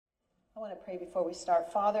I want to pray before we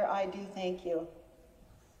start. Father, I do thank you.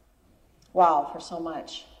 Wow, for so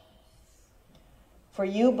much. For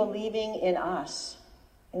you believing in us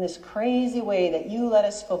in this crazy way that you let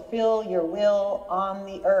us fulfill your will on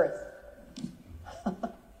the earth.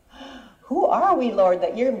 Who are we, Lord,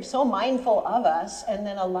 that you're so mindful of us and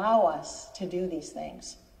then allow us to do these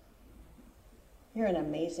things? You're an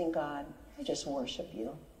amazing God. I just worship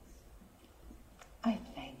you. I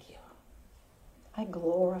thank you. I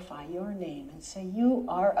glorify your name and say you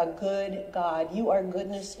are a good God. You are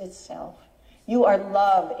goodness itself. You are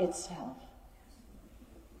love itself.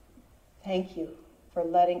 Thank you for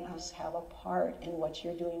letting us have a part in what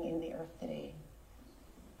you're doing in the earth today.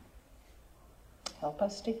 Help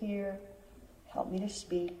us to hear. Help me to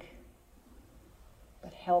speak.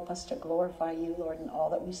 But help us to glorify you, Lord, in all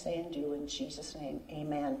that we say and do. In Jesus' name,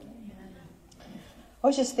 amen. I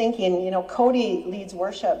was just thinking, Cody leads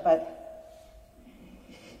worship, but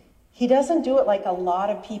he doesn't do it like a lot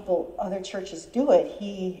of people, other churches do it.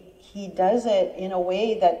 He does it in a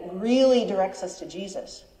way that really directs us to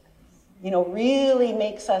Jesus. Really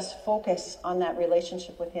makes us focus on that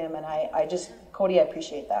relationship with him. And Cody, I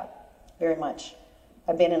appreciate that very much.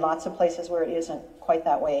 I've been in lots of places where it isn't quite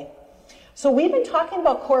that way. So we've been talking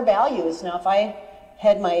about core values. Now, if I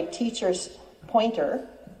had my teacher's pointer,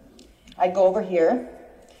 I'd go over here.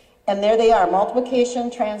 And there they are: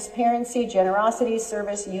 multiplication, transparency, generosity,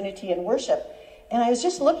 service, unity, and worship. And I was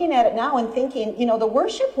just looking at it now and thinking, the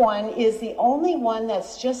worship one is the only one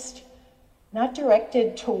that's just not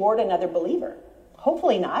directed toward another believer.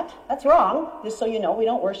 Hopefully not. That's wrong. Just so you know, we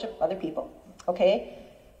don't worship other people. Okay?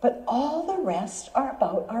 But all the rest are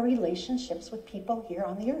about our relationships with people here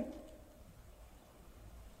on the earth.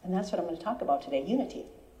 And that's what I'm going to talk about today, unity.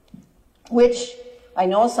 Which I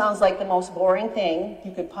know sounds like the most boring thing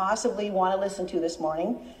you could possibly want to listen to this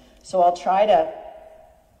morning. So I'll try to...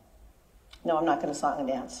 No, I'm not going to song and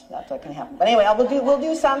dance. That's not going to happen. But anyway, we'll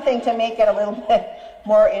do something to make it a little bit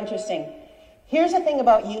more interesting. Here's the thing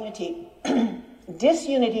about unity.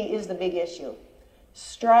 Disunity is the big issue.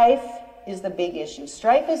 Strife is the big issue.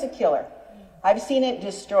 Strife is a killer. I've seen it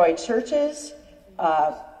destroy churches,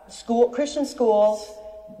 Christian schools,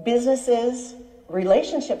 businesses,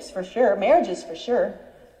 relationships for sure, marriages for sure.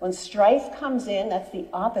 When strife comes in, that's the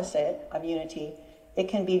opposite of unity. It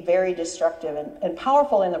can be very destructive and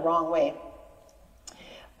powerful in the wrong way.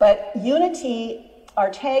 But unity, our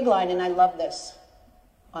tagline, and I love this,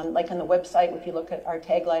 on the website, if you look at our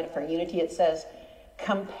tagline for unity, it says,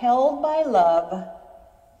 compelled by love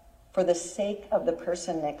for the sake of the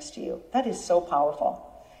person next to you. That is so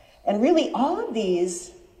powerful. And really all of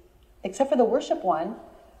these, except for the worship one,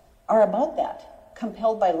 are about that.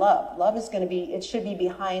 Compelled by love. Love is going to be, it should be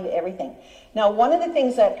behind everything. Now, one of the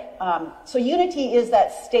things that, so unity is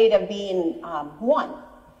that state of being one,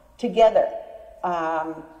 together.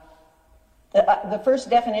 The first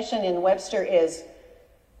definition in Webster is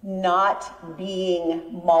not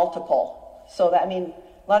being multiple. So that, a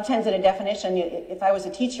lot of times in a definition, if I was a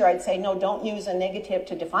teacher, I'd say, no, don't use a negative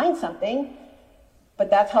to define something. But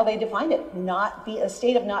that's how they defined it. A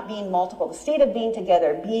state of not being multiple, the state of being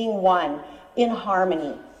together, being one, in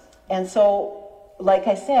harmony. And so, like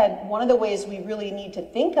I said, one of the ways we really need to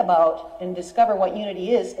think about and discover what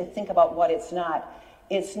unity is think about what it's not.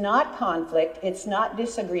 It's not conflict, it's not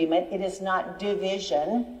disagreement, it is not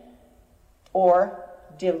division or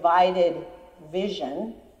divided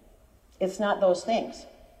vision. It's not those things.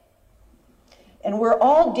 And we're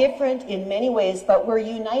all different in many ways, but we're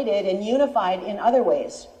united and unified in other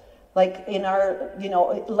ways. Like in our,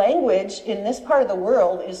 language in this part of the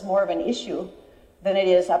world is more of an issue than it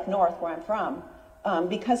is up north where I'm from,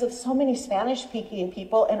 because of so many Spanish-speaking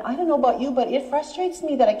people. And I don't know about you, but it frustrates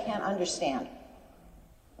me that I can't understand.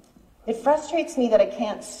 It frustrates me that I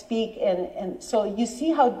can't speak. And so you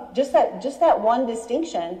see how just that one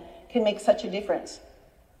distinction can make such a difference.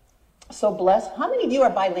 So how many of you are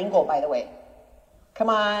bilingual, by the way? Come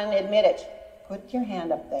on, admit it. Put your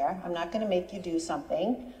hand up there. I'm not going to make you do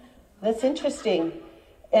something. That's interesting.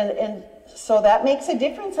 And so that makes a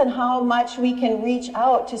difference in how much we can reach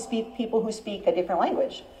out to people who speak a different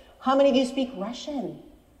language. How many of you speak Russian?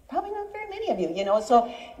 Probably not very many of you,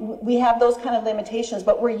 So we have those kind of limitations,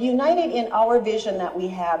 but we're united in our vision that we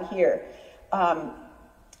have here.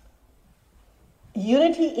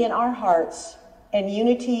 Unity in our hearts and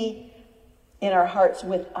unity in our hearts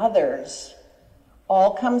with others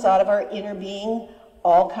all comes out of our inner being,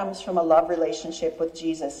 all comes from a love relationship with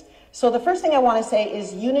Jesus. So the first thing I want to say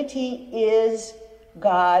is unity is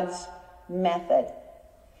God's method.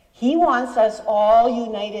 He wants us all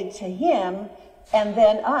united to him, and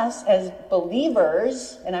then us as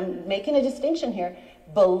believers, and I'm making a distinction here,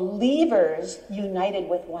 believers united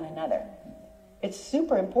with one another. It's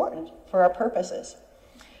super important for our purposes.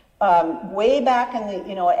 Way back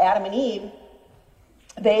in Adam and Eve,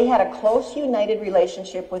 they had a close, united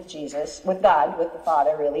relationship with Jesus, with God, with the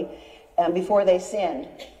Father, really, before they sinned.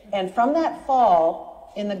 And from that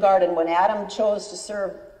fall in the garden, when Adam chose to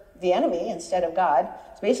serve the enemy instead of God,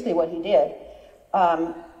 it's basically what he did,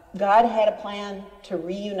 God had a plan to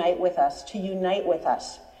reunite with us, to unite with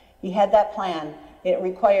us. He had that plan. It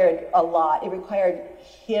required a lot. It required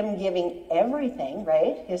him giving everything,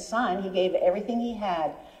 right? His son, he gave everything he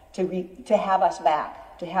had to have us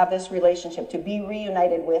back, to have this relationship, to be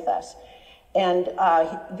reunited with us. And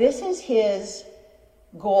this is his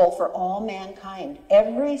goal for all mankind.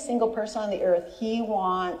 Every single person on the earth, he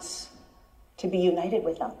wants to be united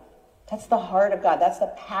with them. That's the heart of God. That's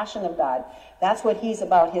the passion of God. That's what he's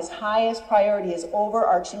about. His highest priority, his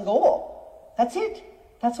overarching goal. That's it.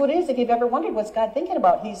 That's what it is. If you've ever wondered what's God thinking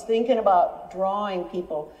about, he's thinking about drawing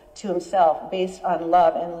people to himself based on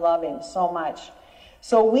love and loving so much.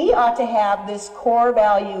 So we ought to have this core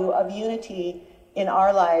value of unity in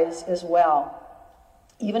our lives as well.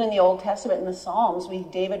 Even in the Old Testament, in the Psalms,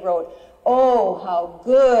 David wrote, "Oh, how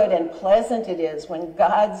good and pleasant it is when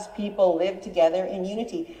God's people live together in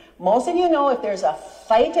unity." Most of you know if there's a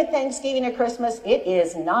fight at Thanksgiving or Christmas, it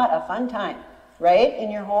is not a fun time, right,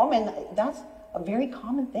 in your home. And that's a very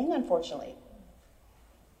common thing, unfortunately.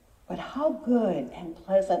 But how good and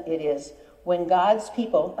pleasant it is when God's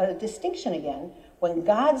people, a distinction again, when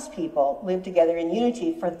God's people live together in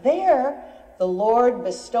unity, for there the Lord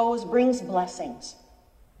brings blessings.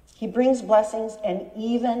 He brings blessings and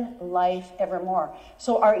even life evermore.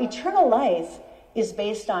 So our eternal life is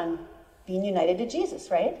based on being united to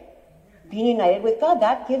Jesus, right? Being united with God.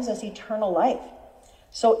 That gives us eternal life.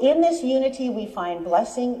 So in this unity, we find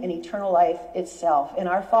blessing and eternal life itself. And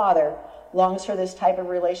our Father longs for this type of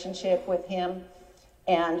relationship with him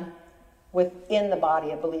and within the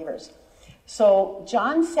body of believers. So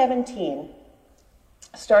John 17,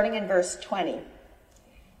 starting in verse 20.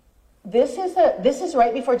 This is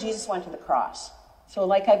right before Jesus went to the cross. So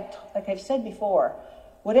like I've said before,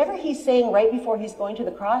 whatever he's saying right before he's going to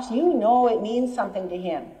the cross, you know it means something to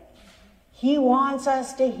him. He wants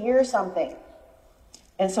us to hear something.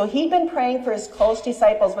 And so he'd been praying for his close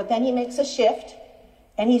disciples, but then he makes a shift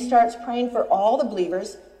and he starts praying for all the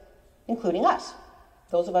believers, including us,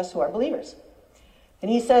 those of us who are believers. And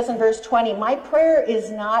he says in verse 20, "My prayer is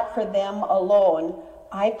not for them alone.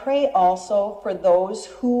 I pray also for those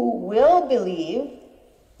who will believe,"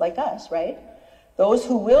 like us, right? "Those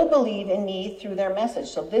who will believe in me through their message."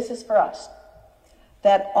 So this is for us.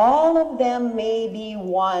 "That all of them may be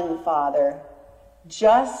one, Father,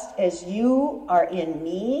 just as you are in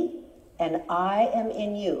me and I am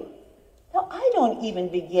in you." Now, I don't even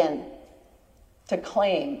begin to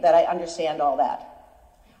claim that I understand all that.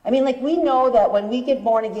 I mean, like, we know that when we get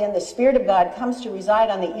born again, the Spirit of God comes to reside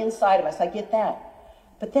on the inside of us. I get that.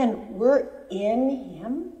 But then we're in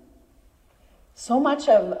him. So much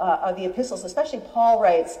of the epistles, especially Paul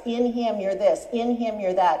writes, "In him you're this, in him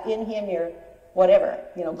you're that, in him you're whatever."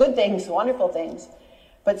 Good things, wonderful things.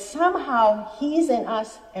 But somehow he's in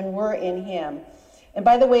us and we're in him. And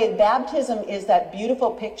by the way, baptism is that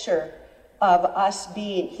beautiful picture of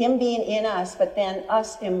him being in us, but then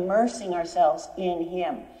us immersing ourselves in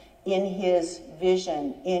him, in his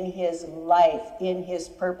vision, in his life, in his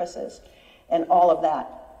purposes, and all of that.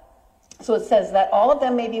 So it says that all of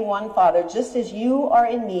them may be one, Father, just as you are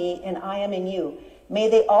in me and I am in you. May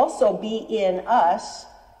they also be in us,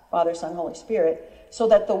 Father, Son, Holy Spirit, so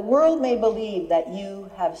that the world may believe that you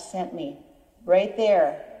have sent me. Right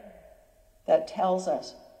there, that tells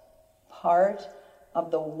us part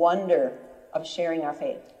of the wonder of sharing our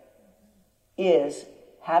faith is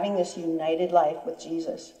having this united life with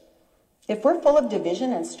Jesus. If we're full of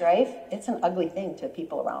division and strife, it's an ugly thing to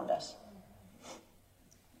people around us.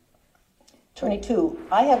 22,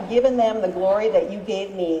 "I have given them the glory that you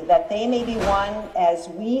gave me, that they may be one as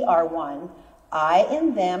we are one, I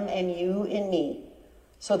in them and you in me,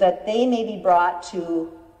 so that they may be brought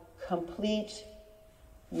to complete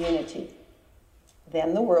unity.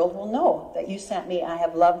 Then the world will know that you sent me, I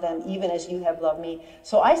have loved them even as you have loved me."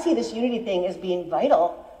 So I see this unity thing as being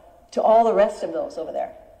vital to all the rest of those over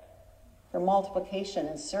there. For multiplication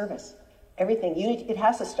and service, everything. Unity, it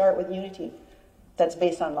has to start with unity that's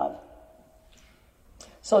based on love.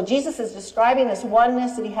 So Jesus is describing this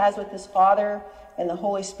oneness that he has with his Father and the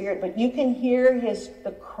Holy Spirit, but you can hear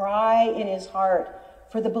the cry in his heart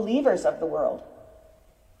for the believers of the world.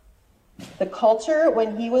 The culture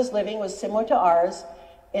when he was living was similar to ours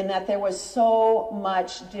in that there was so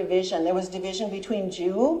much division. There was division between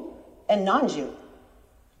Jew and non-Jew.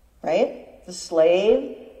 right? The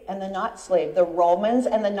slave and the not slave, the Romans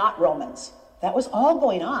and the not Romans. That was all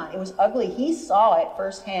going on. It was ugly. He saw it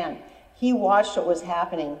firsthand. He watched what was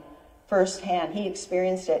happening firsthand. He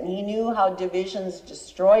experienced it, and he knew how divisions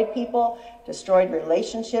destroyed people, destroyed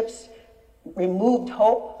relationships, removed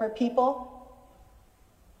hope for people.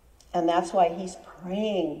 And that's why he's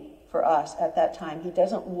praying for us at that time. He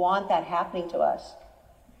doesn't want that happening to us.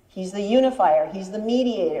 He's the unifier. He's the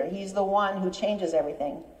mediator. He's the one who changes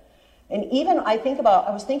everything. And even I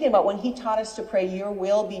was thinking about when he taught us to pray, your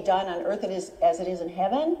will be done on earth as it is in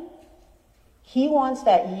heaven. He wants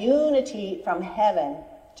that unity from heaven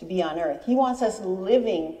to be on earth. He wants us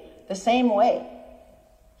living the same way.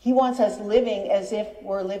 He wants us living as if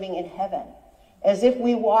we're living in heaven, as if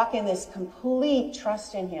we walk in this complete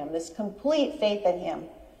trust in him, this complete faith in him.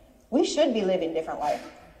 We should be living a different life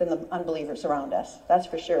than the unbelievers around us. That's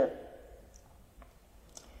for sure.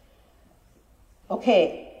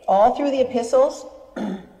 Okay, all through the epistles,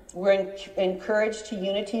 we're encouraged to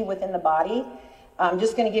unity within the body. I'm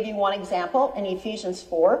just going to give you one example in Ephesians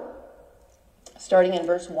 4, starting in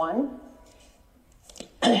verse 1.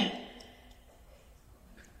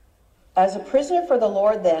 As a prisoner for the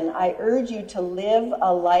Lord, then, I urge you to live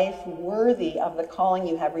a life worthy of the calling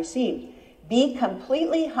you have received. Be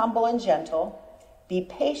completely humble and gentle. Be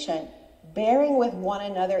patient, bearing with one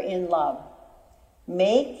another in love.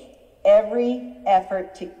 Make every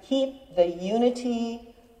effort to keep the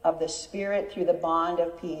unity of the Spirit through the bond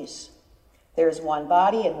of peace. There is one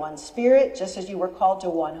body and one Spirit, just as you were called to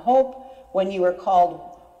one hope when you were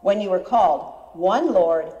called, one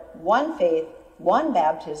Lord, one faith, one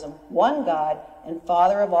baptism, one God, and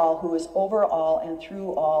Father of all, who is over all and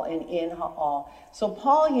through all and in all. So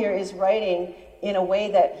Paul here is writing in a way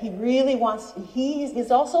that he really wants, he is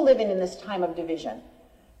also living in this time of division.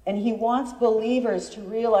 And he wants believers to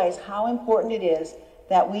realize how important it is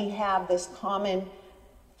that we have this common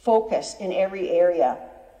focus in every area.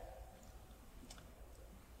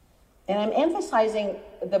 And I'm emphasizing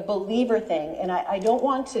the believer thing, and I don't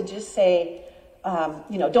want to just say,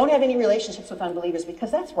 don't have any relationships with unbelievers, because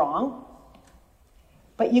that's wrong.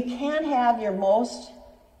 But you can have your most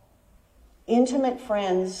intimate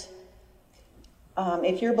friends.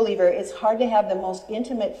 If you're a believer, it's hard to have the most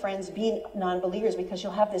intimate friends be non-believers because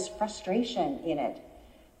you'll have this frustration in it.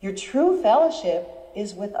 Your true fellowship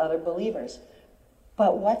is with other believers.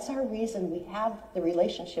 But what's our reason we have the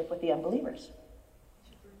relationship with the unbelievers?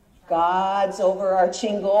 God's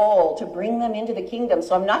overarching goal, to bring them into the kingdom.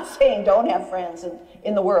 So I'm not saying don't have friends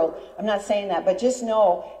in the world. I'm not saying that. But just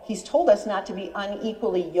know he's told us not to be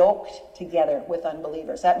unequally yoked together with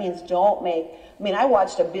unbelievers. That means I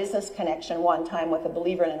watched a business connection one time with a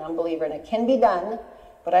believer and an unbeliever, and it can be done,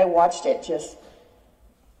 but I watched it it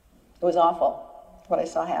was awful what I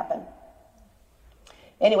saw happen.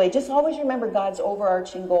 Anyway, just always remember God's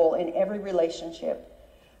overarching goal in every relationship.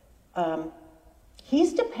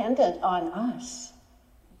 He's dependent on us.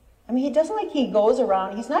 He doesn't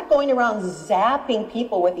he's not going around zapping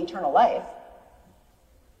people with eternal life.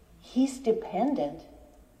 He's dependent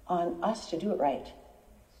on us to do it right.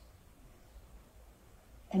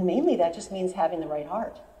 And mainly that just means having the right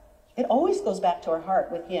heart. It always goes back to our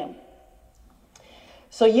heart with him.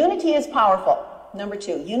 So unity is powerful. Number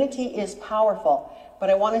 2, unity is powerful. But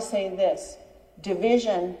I want to say this,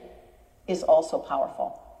 division is also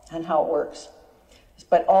powerful and how it works.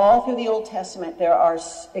 But all through the Old Testament, there are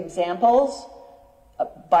examples,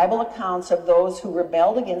 Bible accounts of those who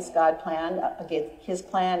rebelled against God's plan,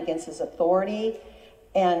 against his authority,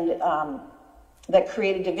 and that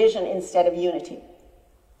created division instead of unity.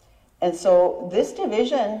 And so this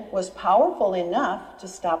division was powerful enough to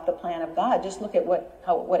stop the plan of God. Just look at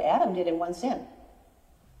what Adam did in one sin.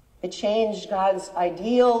 It changed God's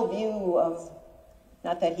ideal view of,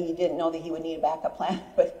 not that he didn't know that he would need a backup plan,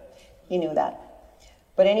 but he knew that.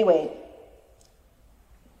 But anyway,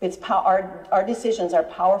 our decisions are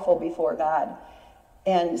powerful before God.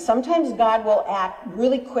 And sometimes God will act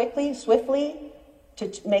really quickly, swiftly,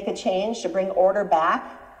 to make a change, to bring order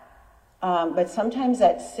back. But sometimes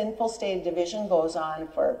that sinful state of division goes on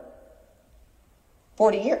for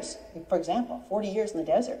 40 years, for example, 40 years in the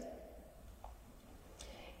desert.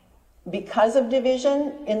 Because of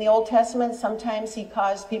division in the Old Testament, sometimes he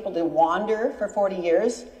caused people to wander for 40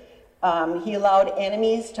 years. He allowed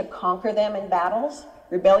enemies to conquer them in battles.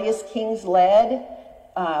 Rebellious kings led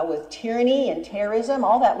with tyranny and terrorism.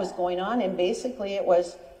 All that was going on. And basically it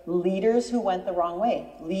was leaders who went the wrong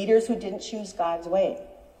way. Leaders who didn't choose God's way.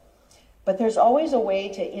 But there's always a way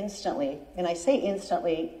to instantly, and I say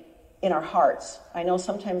instantly, in our hearts. I know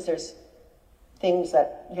sometimes there's things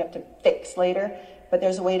that you have to fix later. but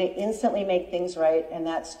there's a way to instantly make things right, and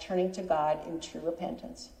that's turning to God in true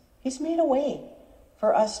repentance. He's made a way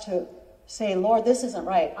for us to say, Lord, this isn't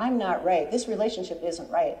right. I'm not right. This relationship isn't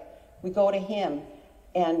right. We go to him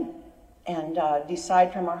and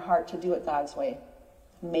decide from our heart to do it God's way.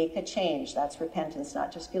 Make a change. That's repentance,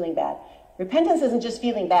 not just feeling bad. Repentance isn't just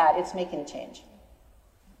feeling bad, it's making a change.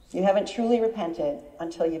 You haven't truly repented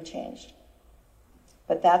until you've changed.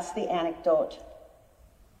 But that's the antidote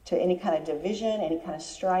to any kind of division, any kind of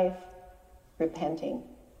strife, repenting.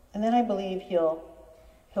 And then I believe he'll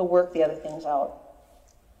work the other things out.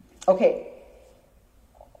 Okay.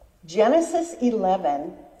 Genesis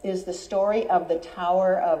 11 is the story of the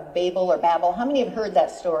Tower of Babel or Babel. How many have heard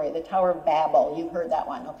that story? The Tower of Babel. You've heard that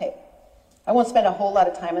one. Okay. I won't spend a whole lot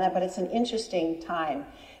of time on that, but it's an interesting time.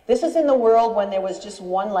 This is in the world when there was just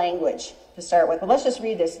one language to start with. But let's just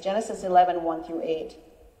read this. Genesis 11, 1 through 8.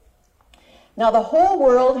 Now the whole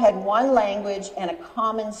world had one language and a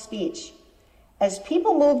common speech. As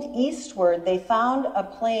people moved eastward, they found a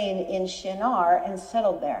plain in Shinar and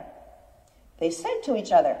settled there. They said to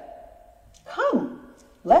each other, "Come,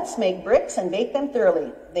 let's make bricks and bake them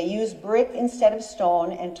thoroughly." They used brick instead of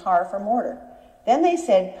stone and tar for mortar. Then they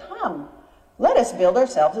said, "Come, let us build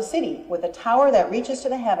ourselves a city with a tower that reaches to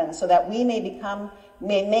the heavens so that we may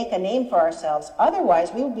make a name for ourselves.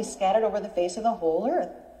 Otherwise, we will be scattered over the face of the whole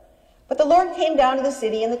earth." But the Lord came down to the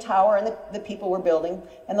city and the tower and the people were building.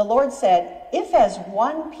 And the Lord said, "If as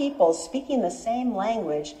one people speaking the same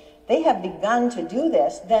language, they have begun to do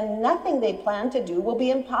this, then nothing they plan to do will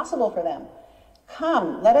be impossible for them.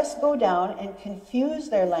 Come, let us go down and confuse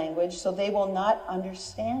their language so they will not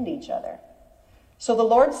understand each other." So the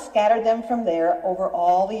Lord scattered them from there over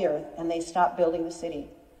all the earth, and they stopped building the city.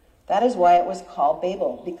 That is why it was called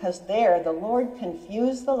Babel, because there the Lord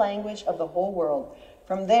confused the language of the whole world.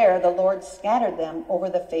 From there, the Lord scattered them over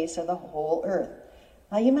the face of the whole earth.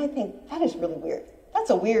 Now you might think, that is really weird. That's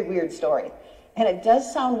a weird, weird story. And it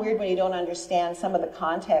does sound weird when you don't understand some of the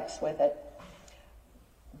context with it.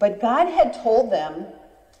 But God had told them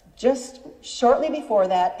just shortly before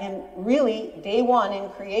that, and really day one in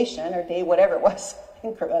creation, or day whatever it was, I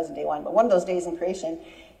think it wasn't day one, but one of those days in creation,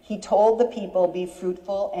 he told the people, "Be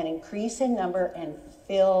fruitful and increase in number and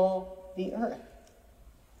fill the earth."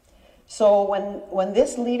 So when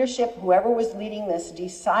this leadership, whoever was leading this,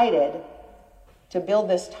 decided to build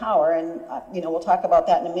this tower, and we'll talk about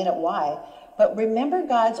that in a minute why, but remember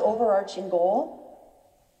God's overarching goal?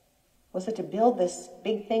 Was it to build this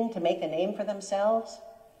big thing to make a name for themselves?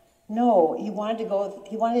 No, he wanted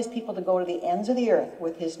his people to go to the ends of the earth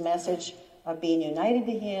with his message of being united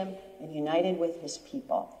to him and united with his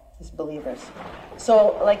people, his believers.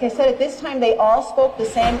 So, like I said, at this time they all spoke the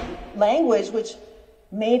same language, which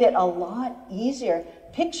made it a lot easier.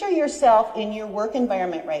 Picture yourself in your work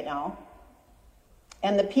environment right now,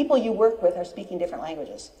 and the people you work with are speaking different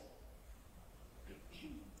languages.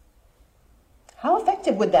 How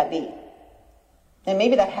effective would that be? And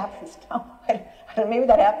maybe that happens now. Maybe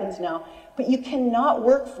that happens now. But you cannot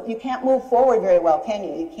you can't move forward very well, can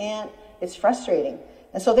you? You can't. It's frustrating.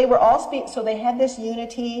 And so they were all so they had this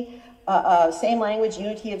unity, same language,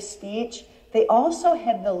 unity of speech. They also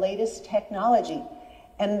had the latest technology.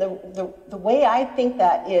 And the way I think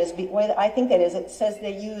that is, it says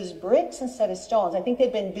they use bricks instead of stones. I think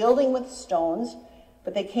they'd been building with stones,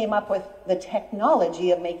 but they came up with the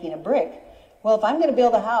technology of making a brick. Well, if I'm going to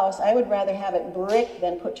build a house, I would rather have it brick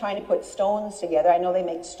than trying to put stones together. I know they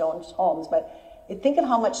make stone homes, but think of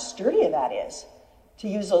how much sturdier that is to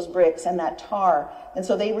use those bricks and that tar. And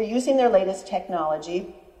so they were using their latest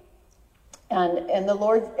technology. And the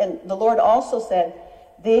Lord also said,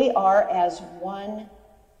 they are as one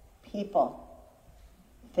people.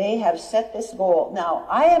 They have set this goal. Now,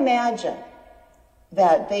 I imagine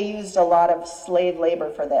that they used a lot of slave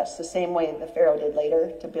labor for this, the same way the Pharaoh did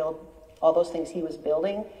later to build all those things he was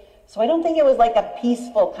building. So I don't think it was like a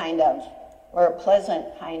peaceful kind of, or a pleasant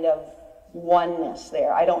kind of oneness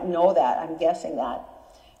there. I don't know that. I'm guessing that.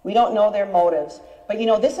 We don't know their motives. But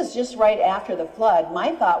this is just right after the flood.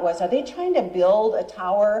 My thought was, are they trying to build a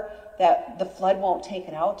tower that the flood won't take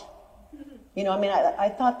it out?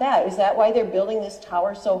 I thought that. Is that why they're building this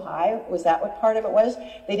tower so high? Was that what part of it was?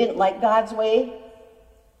 They didn't like God's way.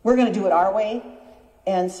 We're going to do it our way.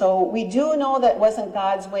 And so we do know that wasn't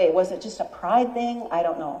God's way. Was it just a pride thing? I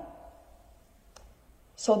don't know.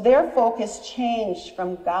 So their focus changed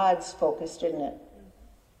from God's focus, didn't it?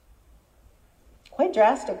 Quite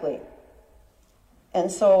drastically.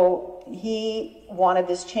 And so he wanted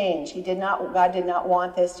this change. God did not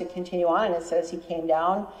want this to continue on. And it says he came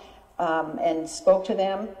down and spoke to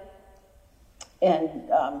them.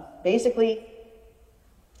 And basically,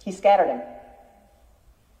 he scattered them.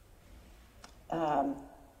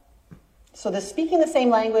 So the speaking the same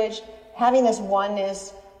language, having this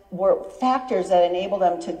oneness, were factors that enable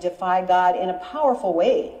them to defy God in a powerful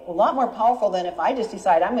way. A lot more powerful than if I just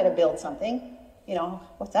decide I'm going to build something. You know,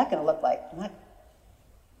 what's that going to look like?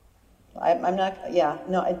 I'm not, yeah,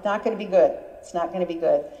 no, it's not going to be good. It's not going to be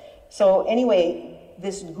good. So anyway,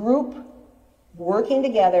 this group working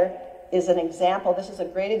together is an example. This is a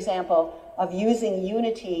great example of using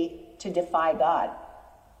unity to defy God.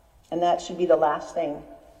 And that should be the last thing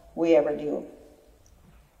we ever do.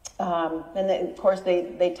 And then, of course,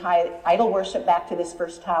 they tie idol worship back to this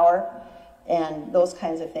first tower and those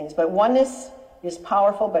kinds of things. But oneness is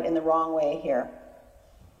powerful, but in the wrong way here.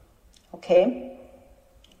 Okay?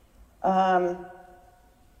 The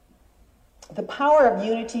power of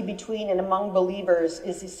unity between and among believers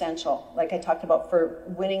is essential. Like I talked about, for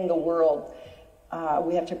winning the world.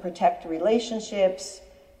 We have to protect relationships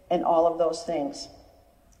and all of those things.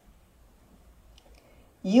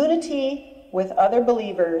 Unity with other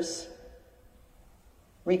believers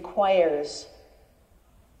requires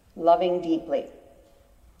loving deeply.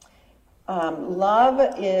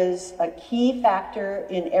 Love is a key factor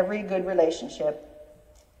in every good relationship.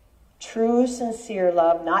 True, sincere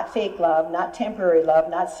love, not fake love, not temporary love,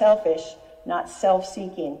 not selfish, not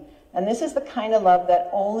self-seeking. And this is the kind of love that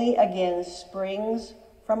only, again, springs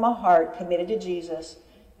from a heart committed to Jesus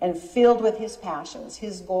and filled with his passions,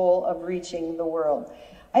 his goal of reaching the world.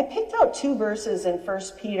 I picked out 2 verses in 1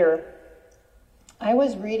 Peter. I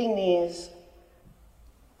was reading these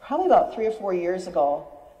probably about 3 or 4 years ago,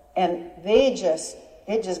 and it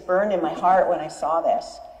just burned in my heart when I saw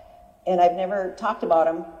this. And I've never talked about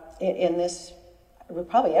them in this,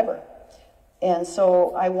 probably ever. And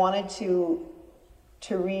so I wanted to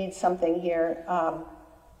read something here.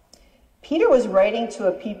 Peter was writing to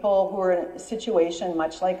a people who were in a situation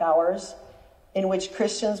much like ours, in which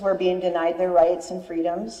Christians were being denied their rights and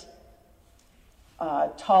freedoms.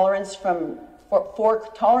 Tolerance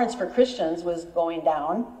for Christians was going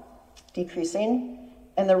down, decreasing.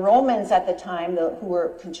 And the Romans at the time, who were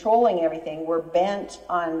controlling everything, were bent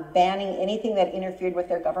on banning anything that interfered with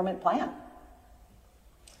their government plan.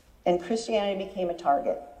 And Christianity became a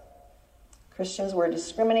target. Christians were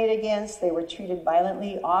discriminated against, they were treated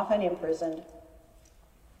violently, often imprisoned,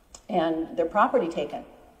 and their property taken.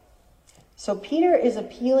 So Peter is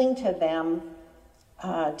appealing to them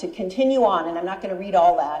to continue on, and I'm not going to read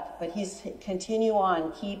all that, but he's continue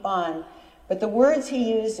on, keep on. But the words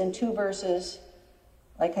he used in 2 verses,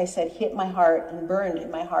 like I said, hit my heart and burned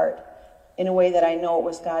in my heart in a way that I know it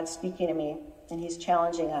was God speaking to me, and he's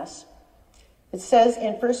challenging us. It says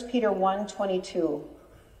in 1 Peter 1:22,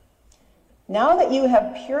 "Now that you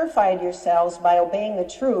have purified yourselves by obeying the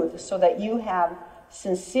truth, so that you have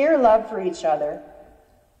sincere love for each other,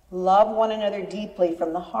 love one another deeply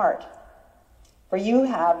from the heart. For you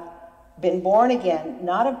have been born again,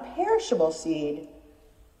 not of perishable seed,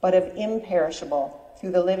 but of imperishable,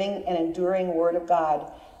 through the living and enduring word of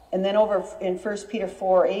God." And then over in 1 Peter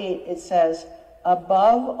 4:8, it says,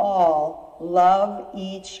 "Above all, love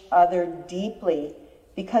each other deeply,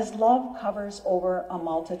 because love covers over a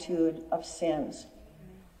multitude of sins."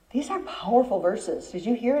 These are powerful verses. Did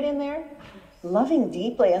you hear it in there? Loving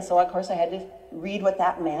deeply. And so, of course, I had to read what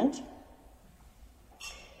that meant.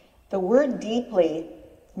 The word deeply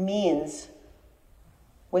means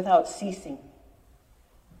without ceasing.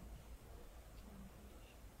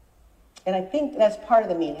 And I think that's part of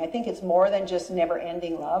the meaning. I think it's more than just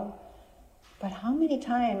never-ending love. But how many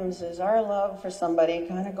times does our love for somebody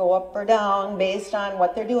kind of go up or down based on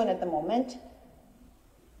what they're doing at the moment?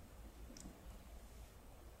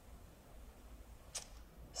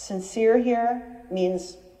 Sincere here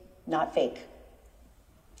means not fake.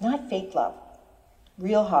 Not fake love.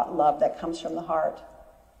 Real hot love that comes from the heart.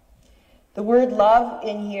 The word love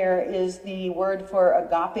in here is the word for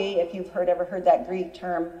agape, if you've ever heard that Greek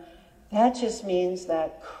term. That just means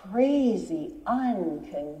that crazy,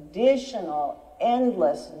 unconditional,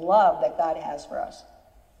 endless love that God has for us.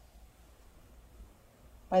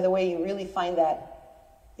 By the way, you really find that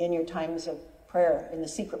in your times of prayer, in the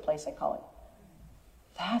secret place, I call it.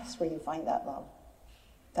 That's where you find that love.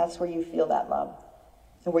 That's where you feel that love,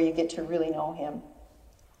 and where you get to really know him.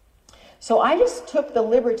 So I just took the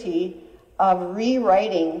liberty of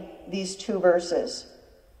rewriting these 2 verses,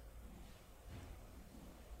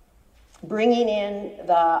 bringing in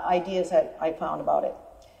the ideas that I found about it.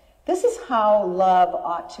 This is how love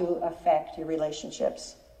ought to affect your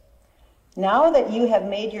relationships. Now that you have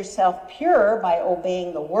made yourself pure by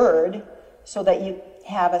obeying the word, so that you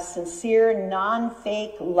have a sincere,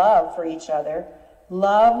 non-fake love for each other,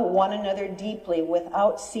 love one another deeply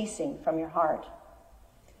without ceasing from your heart.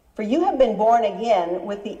 For you have been born again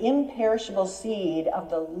with the imperishable seed of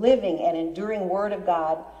the living and enduring word of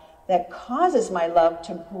God that causes my love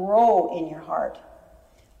to grow in your heart.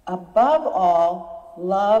 Above all,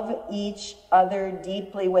 love each other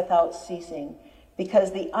deeply without ceasing,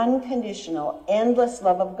 because the unconditional, endless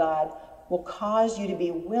love of God will cause you to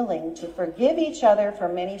be willing to forgive each other for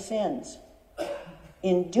many sins.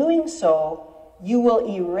 In doing so, you will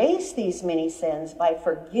erase these many sins by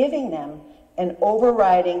forgiving them and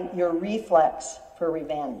overriding your reflex for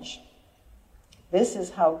revenge. This is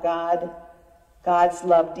how God's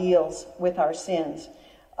love deals with our sins.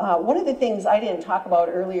 One of the things I didn't talk about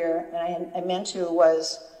earlier, and I meant to,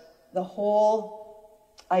 was the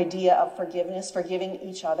whole idea of forgiveness, forgiving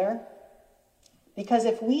each other. Because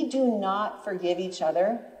if we do not forgive each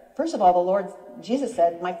other, first of all, the Lord Jesus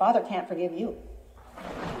said, my Father can't forgive you.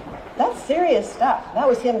 That's serious stuff. That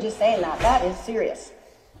was him just saying that. That is serious.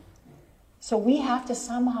 So we have to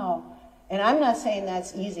somehow, and I'm not saying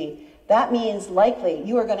that's easy, that means likely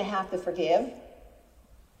you are going to have to forgive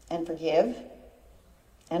and forgive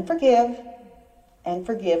and forgive and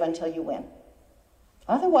forgive until you win.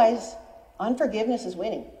 Otherwise, unforgiveness is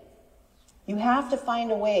winning. You have to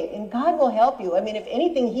find a way, and God will help you. I mean, if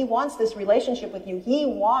anything, he wants this relationship with you. He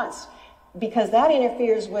wants, because that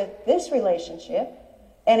interferes with this relationship,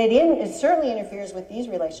 and it certainly interferes with these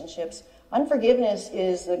relationships. Unforgiveness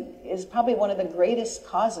is probably one of the greatest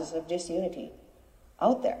causes of disunity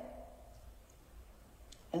out there.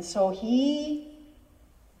 And so he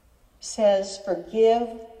says, forgive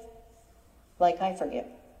like I forgive.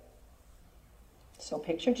 So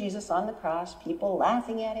picture Jesus on the cross, people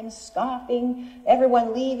laughing at him, scoffing,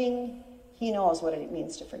 everyone leaving. He knows what it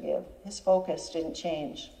means to forgive. His focus didn't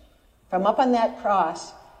change. From up on that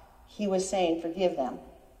cross, he was saying, forgive them,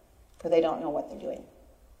 for they don't know what they're doing.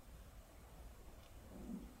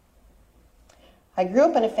 I grew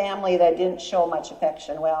up in a family that didn't show much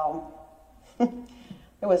affection. Well,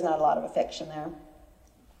 there was not a lot of affection there.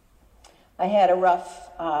 I had a rough,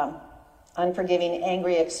 unforgiving,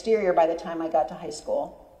 angry exterior by the time I got to high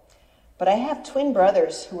school. But I have twin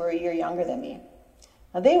brothers who were a year younger than me.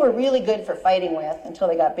 Now, they were really good for fighting with until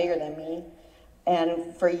they got bigger than me,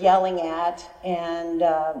 and for yelling at, and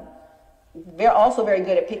they're also very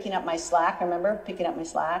good at picking up my slack. Remember, picking up my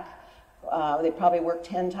slack? They probably worked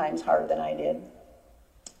 10 times harder than I did.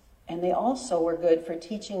 And they also were good for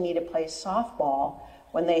teaching me to play softball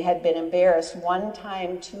when they had been embarrassed one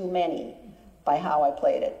time too many by how I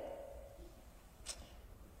played it.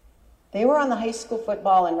 They were on the high school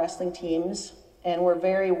football and wrestling teams and were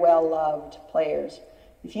very well-loved players.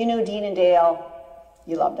 If you knew Dean and Dale,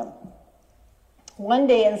 you loved them. One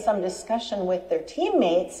day in some discussion with their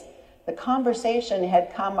teammates, the conversation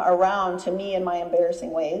had come around to me in my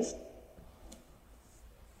embarrassing ways,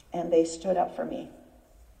 and they stood up for me.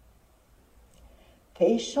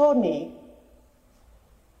 They showed me,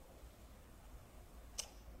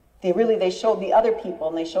 they showed the other people,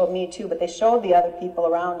 and they showed me too, but they showed the other people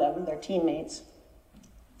around them, their teammates,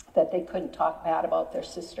 that they couldn't talk bad about their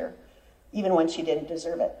sister, even when she didn't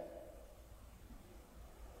deserve it.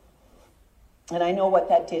 And I know what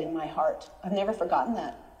that did in my heart. I've never forgotten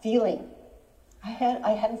that feeling. I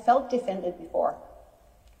hadn't felt defended before.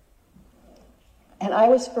 And I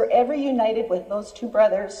was forever united with those two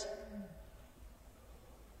brothers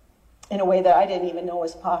in a way that I didn't even know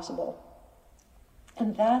was possible.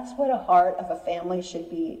 And that's what a heart of a family should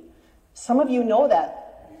be. Some of you know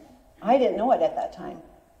that. I didn't know it at that time.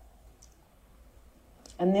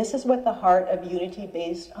 And this is what the heart of unity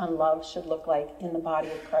based on love should look like in the body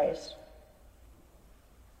of Christ.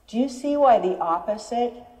 Do you see why the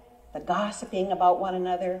opposite, the gossiping about one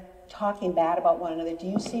another, talking bad about one another, do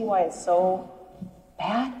you see why it's so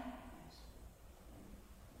bad?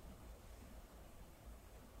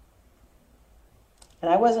 And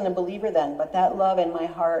I wasn't a believer then, but that love in my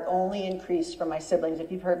heart only increased for my siblings.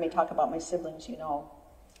 If you've heard me talk about my siblings, you know.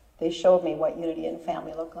 They showed me what unity in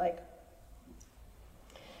family looked like.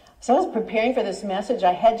 So I was preparing for this message.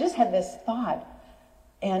 I had just had this thought.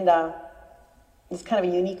 And it's kind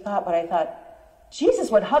of a unique thought, but I thought, Jesus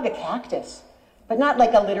would hug a cactus. But not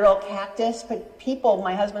like a literal cactus, but people,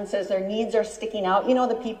 my husband says their needs are sticking out. You know,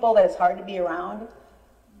 the people that it's hard to be around?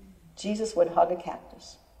 Jesus would hug a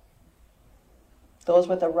cactus. Those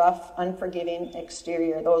with a rough, unforgiving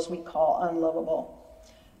exterior, those we call unlovable.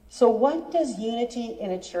 So what does unity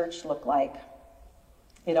in a church look like?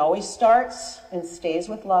 It always starts and stays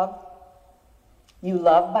with love. You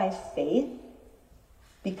love by faith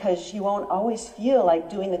because you won't always feel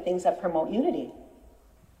like doing the things that promote unity.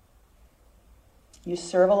 You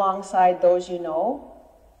serve alongside those you know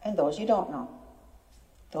and those you don't know.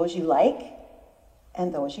 Those you like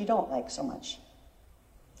and those you don't like so much.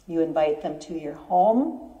 You invite them to your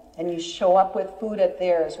home, and you show up with food at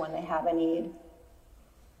theirs when they have a need.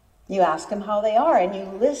 You ask them how they are, and you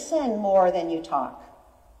listen more than you talk.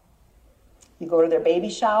 You go to their baby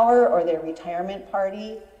shower or their retirement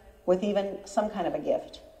party with even some kind of a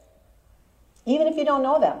gift. Even if you don't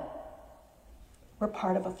know them, we're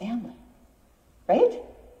part of a family, right?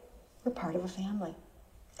 We're part of a family.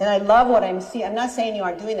 And I love what I'm seeing. I'm not saying you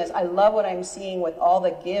aren't doing this. I love what I'm seeing with all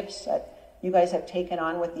the gifts that you guys have taken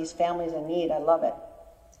on with these families in need. I love it.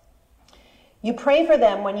 You pray for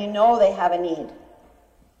them when you know they have a need.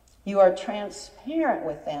 You are transparent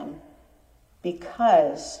with them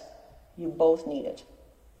because you both need it.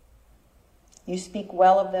 You speak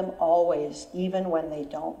well of them always, even when they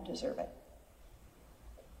don't deserve it.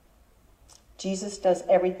 Jesus does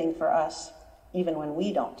everything for us, even when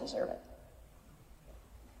we don't deserve it.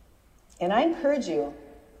 And I encourage you,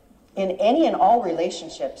 in any and all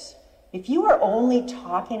relationships, if you are only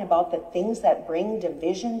talking about the things that bring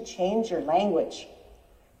division, change your language.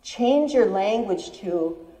 Change your language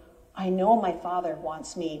to, I know my Father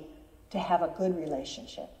wants me to have a good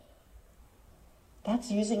relationship.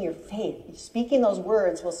 That's using your faith. Speaking those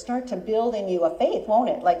words will start to build in you a faith, won't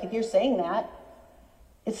it? Like if you're saying that,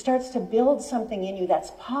 it starts to build something in you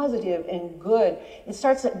that's positive and good. It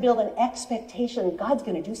starts to build an expectation God's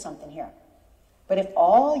going to do something here. But if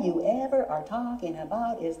all you ever are talking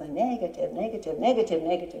about is the negative, negative, negative,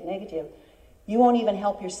 negative, negative, you won't even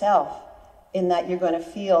help yourself in that you're going to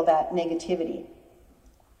feel that negativity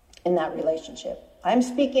in that relationship. I'm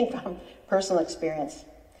speaking from personal experience.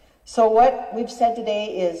 So what we've said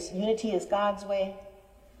today is unity is God's way.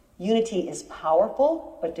 Unity is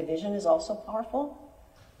powerful, but division is also powerful.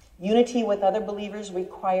 Unity with other believers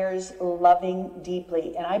requires loving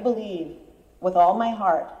deeply. And I believe with all my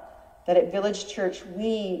heart that at Village Church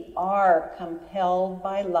we are compelled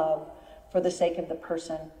by love for the sake of the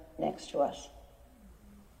person next to us.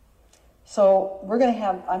 So I'm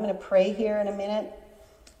going to pray here in a minute,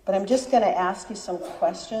 but I'm just going to ask you some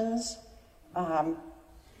questions.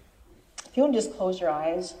 If you want to just close your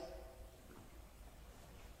eyes.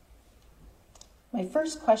 My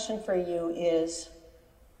first question for you is,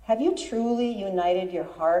 have you truly united your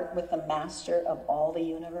heart with the Master of all the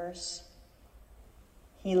universe?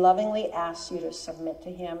 He lovingly asks you to submit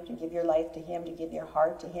to him, to give your life to him, to give your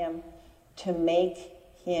heart to him, to make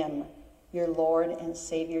him your Lord and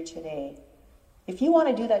Savior today. If you want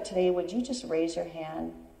to do that today, would you just raise your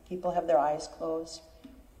hand? People have their eyes closed.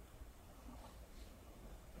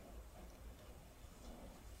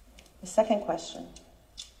 The second question.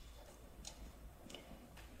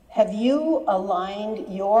 Have you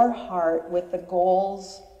aligned your heart with the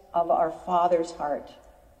goals of our Father's heart?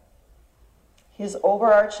 His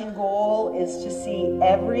overarching goal is to see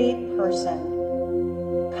every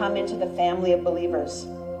person come into the family of believers.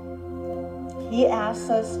 He asks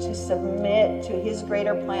us to submit to his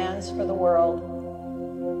greater plans for the world,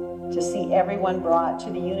 to see everyone brought to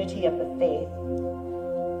the unity of the faith.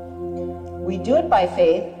 We do it by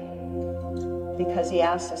faith because he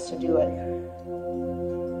asks us to do it.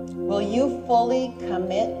 Will you fully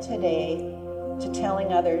commit today to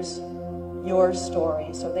telling others your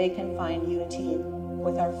story so they can find unity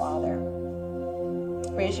with our Father?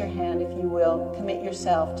 Raise your hand if you will. Commit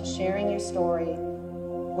yourself to sharing your story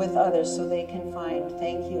with others so they can find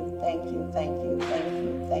thank you, thank you, thank you, thank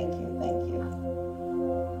you, thank you, thank you.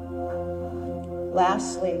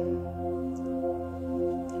 Lastly,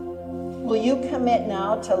 will you commit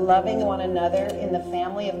now to loving one another in the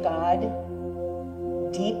family of God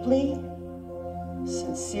deeply,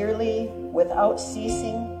 sincerely, without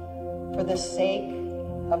ceasing, for the sake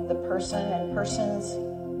of the person and persons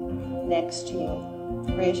next to you?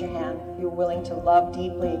 Raise your hand if you're willing to love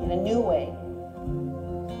deeply in a new way.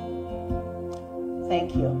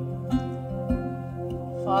 Thank you.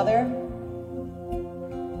 Father,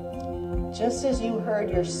 just as you heard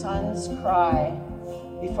your son's cry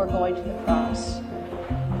before going to the cross,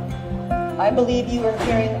 I believe you are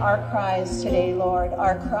hearing our cries today, Lord,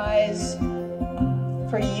 our cries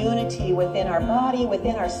for unity within our body,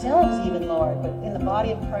 within ourselves even, Lord, but in the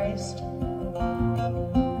body of Christ,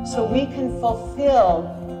 so we can fulfill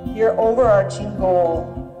your overarching goal,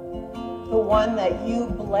 the one that you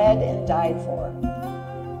bled and died for.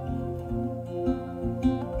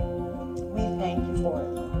 We thank you for it.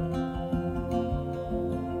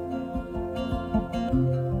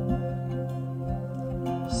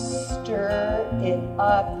 Stir it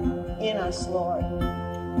up in us, Lord.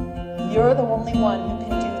 You're the only one who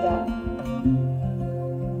can do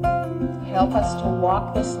that. Help us to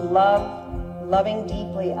walk this loving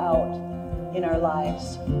deeply out in our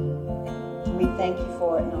lives. we thank you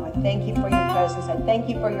for it now. I thank you for your presence. I thank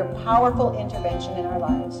you for your powerful intervention in our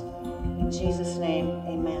lives. In Jesus' name,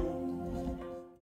 amen.